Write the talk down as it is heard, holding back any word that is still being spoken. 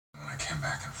came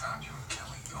back and found you and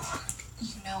Kelly gone.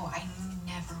 You know, I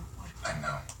never would. I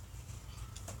know.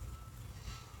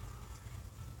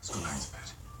 Let's go back to bed.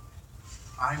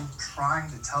 I'm trying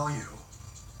to tell you,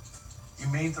 you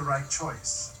made the right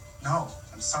choice. No,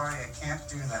 I'm sorry, I can't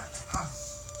do that. Huh.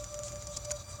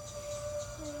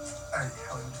 Hey,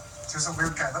 Helen, there's a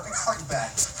weird guy. Let me call you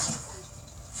back.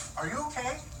 Are you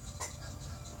okay?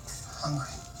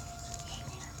 Hungry.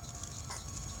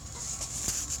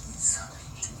 Need something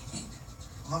to eat.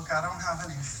 Look, I don't have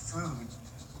any food.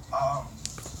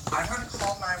 I'm gonna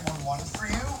call 911 for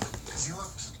you, because you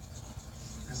looked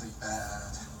really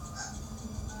bad.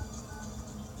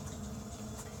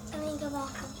 I'm gonna go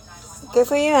back home. Good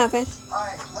for you, Evan.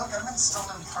 Hi, look, I'm in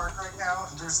Stillman Park right now,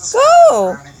 and there's this Go! guy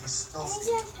around and he's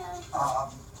filthy.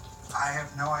 I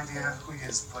have no idea who he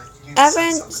is, but you need to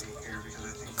Evan, send somebody here because I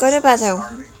think go to he's bathroom.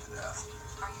 starving to death.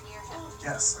 Are you near him?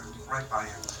 Yes, I'm right by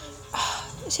him.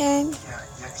 Shame.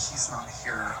 Yeah, he's not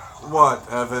here. What,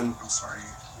 Evan? I'm sorry.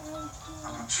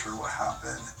 I'm not sure what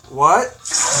happened. What?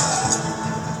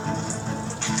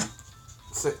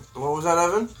 What was that,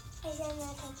 Evan? I said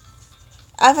nothing.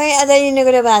 I thought you need to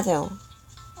go to the bathroom.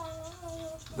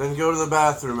 Then go to the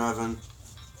bathroom, Evan. And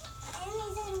he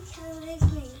didn't come with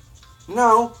me.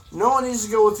 No one needs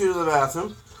to go with you to the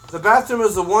bathroom. The bathroom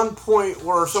is the one point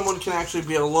where someone can actually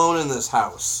be alone in this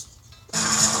house.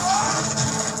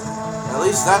 At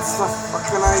least that's the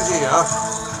fucking idea.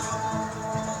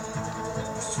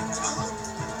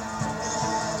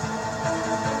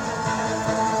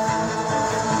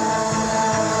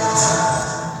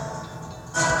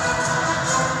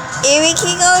 Evie, can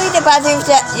you go to the bathroom,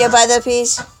 your brother,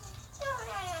 please?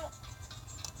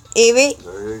 Evie?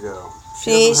 There you go. She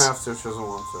Please. doesn't have to if she doesn't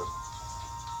want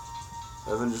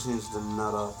to. Evan just needs to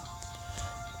nut up.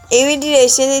 Evie, did I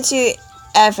send it to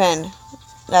Evan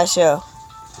last show?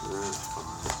 It's fine.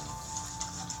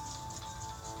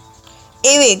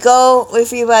 Evie, go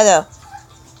with your brother.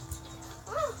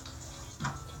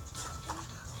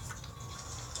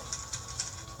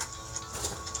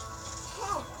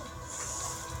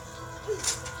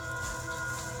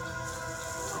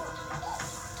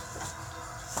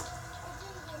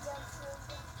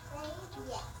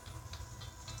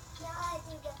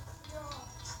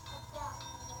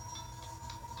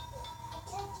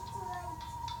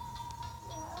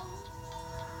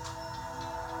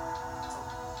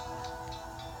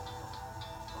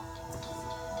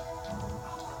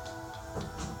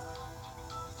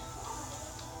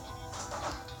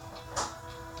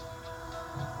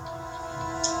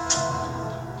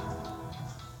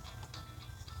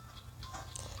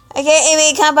 Okay,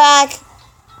 Evie, come back.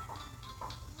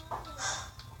 I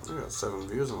got 7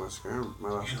 views on my screen. My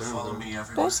last You screen. follow me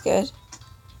everywhere. That's good.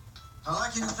 I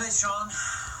like you in the place, Sean,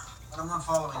 but I'm not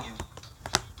following you.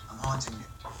 I'm haunting you.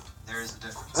 There is a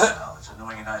difference. Well, it's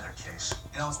annoying in either case.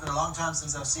 You know, it's been a long time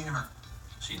since I've seen her.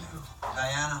 She knew.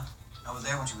 Diana, I was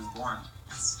there when she was born.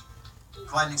 It's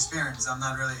quite an experience. I'm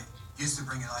not really used to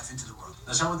bringing life into the world.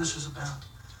 That's not what this is about.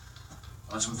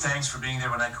 Want some thanks for being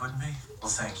there when I couldn't be? Well,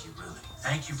 thank you, really.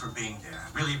 Thank you for being there.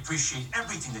 I really appreciate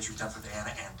everything that you've done for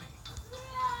Diana and me.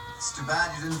 It's too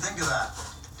bad you didn't think of that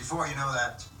before, you know,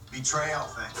 that betrayal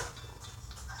thing.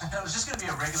 Is this going to be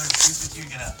a regular treat with you?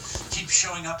 You're going to keep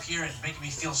showing up here and making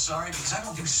me feel sorry? Because I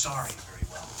don't do sorry very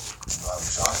well. Well,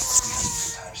 Sean, we had some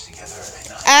good times together.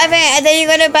 Evan, and then you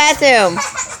go to the bathroom.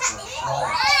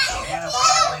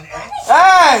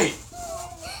 Hey!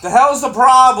 The hell's the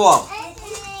problem?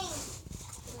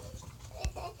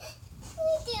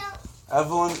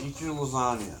 Evelyn, eat your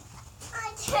lasagna.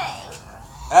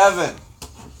 Evan,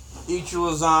 eat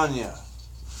your lasagna.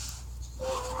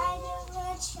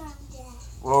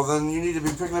 Well, then you need to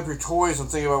be picking up your toys and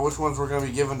thinking about which ones we're going to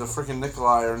be giving to freaking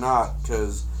Nikolai or not.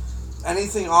 Because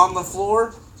anything on the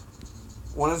floor,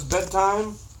 when it's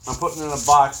bedtime, I'm putting it in a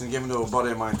box and giving it to a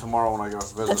buddy of mine tomorrow when I go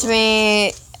visit. That's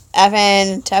me,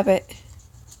 Evan, tap it.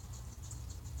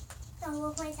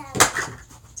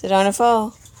 Sit on the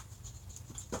phone.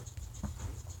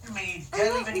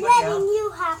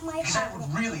 You have my Because I would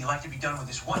really like to be done with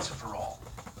this once and for all.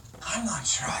 I'm not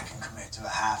sure I can commit to a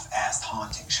half-assed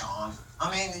haunting, Sean. I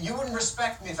mean, you wouldn't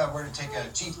respect me if I were to take a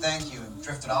cheap thank you and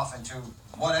drift it off into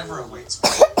whatever awaits me.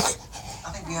 I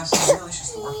think we have some real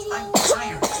issues to work through. I'm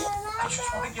tired. I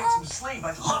just want to get some sleep.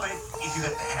 I'd love it if you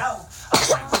got the hell out of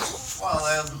my room. Well,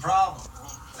 there's the problem.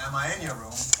 Am I in your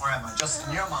room, or am I just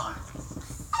in your mind?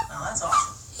 Now, that's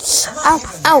awesome. Am I Ow, even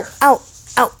ow, here? ow,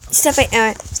 ow. Stop it,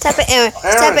 Aaron. Stop it, Aaron.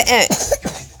 Stop it, Aaron. Go take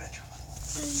the bedroom.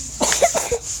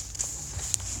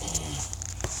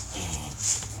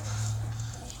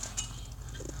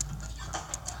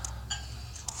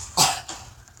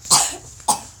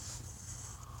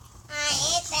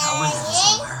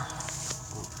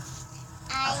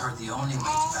 the only way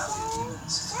to battle your demons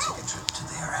is to take a trip to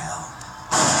their hell.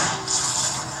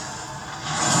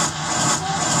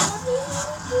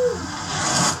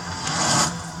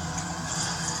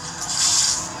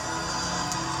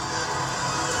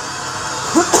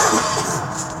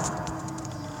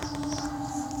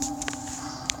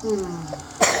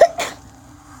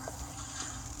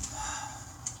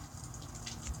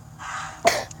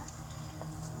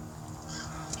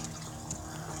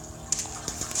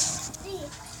 See,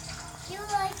 you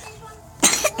like this one?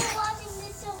 You were watching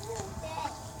this the whole day.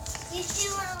 Did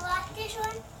you want to watch this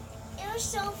one? It was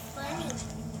so funny.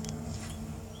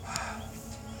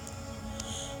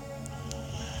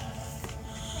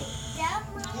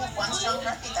 One strong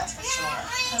heartbeat, that's for sure.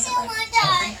 How's it I work? don't want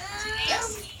that.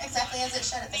 Yes, exactly as it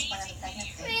should at this point of the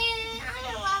pregnancy.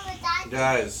 I don't want that.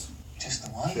 Guys, Just the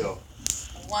one? chill.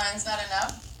 One's not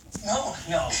enough?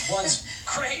 No, one's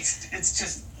great. It's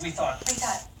just, we thought, We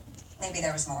thought maybe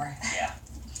there was more. yeah.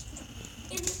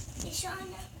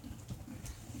 Shauna.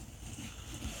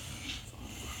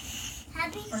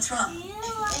 Happy? What's wrong? You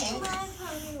like my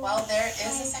pony? Well, there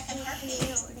is a second heartbeat.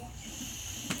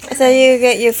 I thought you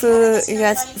get your food. You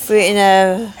got food in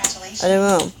the Congratulations. other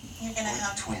room. You're gonna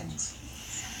have Twins.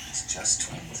 It's just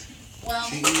twins. well,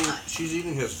 She's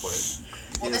eating his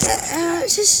plate. well this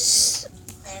is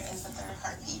Just there is the third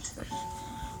heartbeat.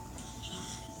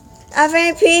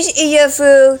 Evan, please eat your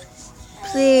food,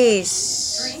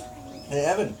 please. 3. Hey,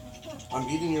 Evan, I'm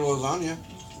eating your lasagna.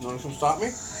 You want to come stop me?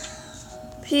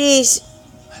 Please.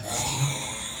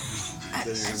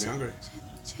 Then you're gonna be hungry.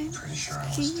 Pretty sure I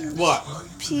was dead. What?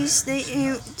 Please, let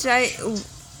you try.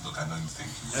 Look, I know you think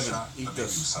you were Evan, shot, eat but maybe it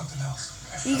this. was something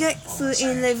else. You got food in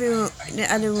the living room, the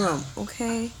other room,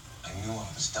 okay? I knew I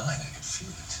was dying. I could feel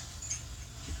it.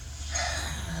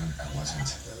 And I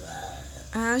wasn't.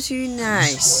 How's you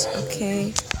nice, okay?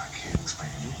 I can't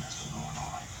explain to you what's been going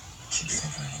on. Keep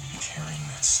thinking I'm gonna be carrying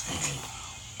that snake.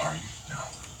 Are you? No.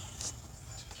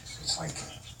 It's like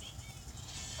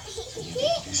you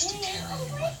get used to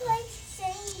carrying it.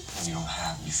 When you don't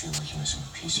have it, you feel like you're missing a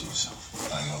piece of yourself.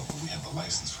 I know, but we have the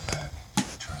license for that.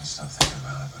 Trying to stop thinking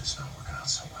about it, but it's not working out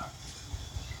so well.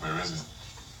 Where is it?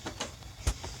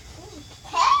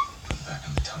 Put it back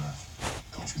in the tunnel.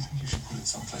 Don't you think you should put it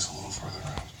someplace a little further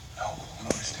out? No, I want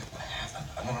to understand what happened.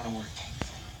 I want to know where it came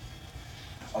from.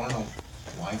 I want to know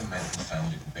why the men who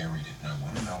found it buried it, and I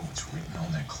want to know what's written on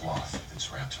that cloth that's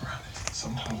wrapped around it.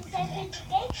 Sometimes we can want too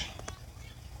much.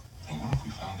 And what if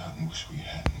we found out and wish we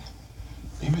hadn't?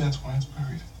 Maybe that's why it's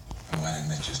buried. And why didn't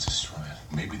they just destroy it?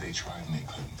 Maybe they tried and they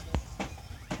couldn't.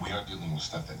 We are dealing with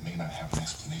stuff that may not have an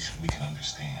explanation we can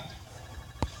understand.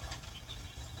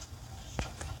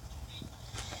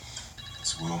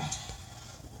 It's Will.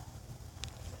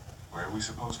 Where are we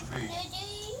supposed to be?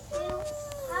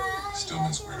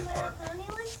 Stillman Square Park.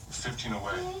 15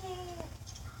 away.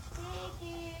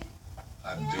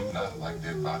 I do not like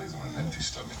dead bodies on an empty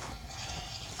stomach.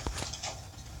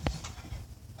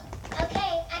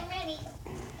 Okay, I'm ready.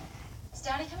 Is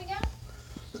Daddy coming out?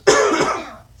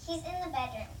 No, he's in the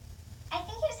bedroom. I think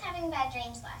he was having bad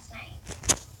dreams last night.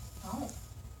 Oh.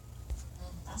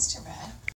 That's too bad.